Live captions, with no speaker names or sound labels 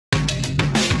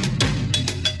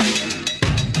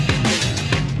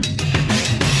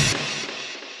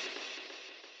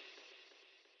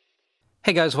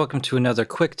Hey guys, welcome to another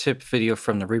quick tip video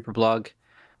from the Reaper blog,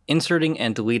 inserting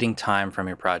and deleting time from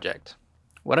your project.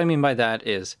 What I mean by that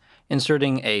is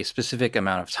inserting a specific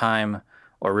amount of time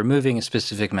or removing a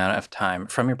specific amount of time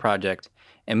from your project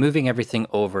and moving everything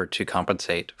over to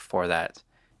compensate for that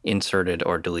inserted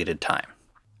or deleted time.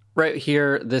 Right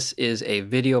here, this is a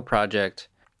video project.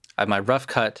 I have my rough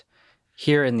cut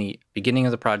here in the beginning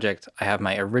of the project. I have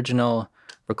my original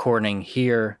recording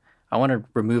here. I want to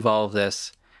remove all of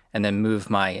this and then move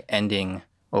my ending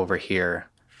over here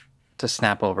to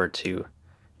snap over to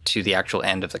the actual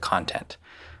end of the content.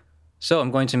 So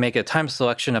I'm going to make a time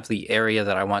selection of the area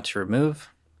that I want to remove.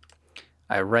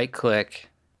 I right-click,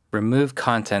 remove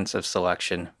contents of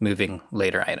selection, moving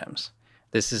later items.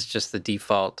 This is just the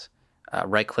default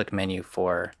right-click menu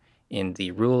for in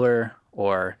the ruler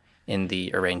or in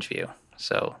the arrange view.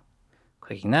 So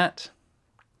clicking that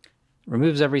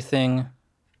removes everything.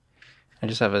 I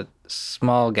just have a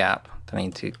small gap that I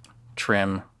need to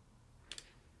trim.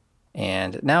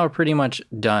 And now we're pretty much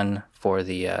done for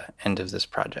the end of this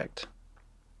project.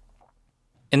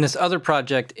 In this other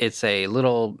project, it's a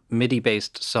little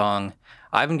MIDI-based song.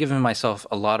 I haven't given myself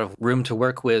a lot of room to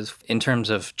work with in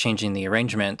terms of changing the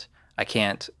arrangement. I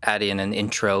can't add in an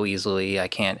intro easily. I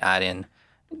can't add in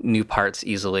new parts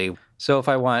easily. So if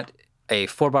I want a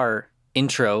 4-bar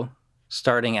intro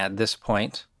starting at this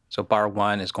point, so bar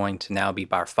 1 is going to now be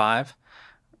bar 5.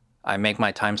 I make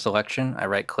my time selection, I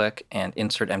right-click and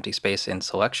insert empty space in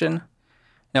selection.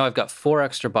 Now I've got 4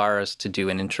 extra bars to do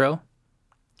an intro.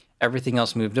 Everything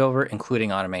else moved over,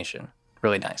 including automation.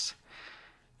 Really nice.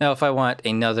 Now if I want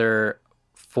another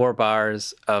 4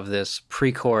 bars of this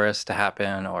pre-chorus to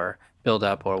happen or build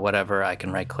up or whatever, I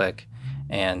can right-click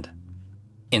and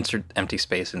insert empty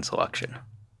space in selection.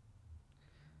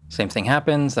 Same thing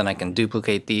happens, then I can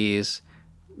duplicate these,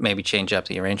 maybe change up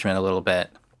the arrangement a little bit,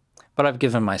 but I've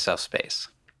given myself space.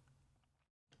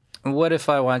 What if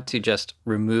I want to just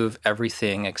remove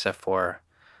everything except for,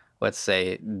 let's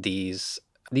say, these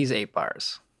 8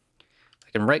 bars?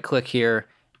 I can right-click here,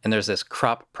 and there's this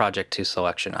crop project to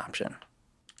selection option.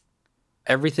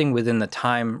 Everything within the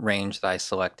time range that I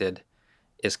selected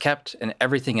is kept, and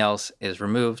everything else is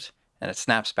removed, and it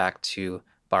snaps back to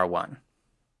bar 1.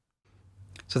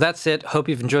 So that's it. Hope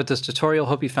you've enjoyed this tutorial.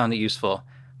 Hope you found it useful.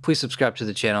 Please subscribe to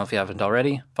the channel if you haven't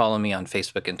already. Follow me on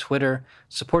Facebook and Twitter.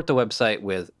 Support the website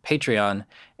with Patreon,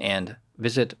 and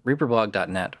visit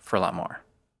reaperblog.net for a lot more.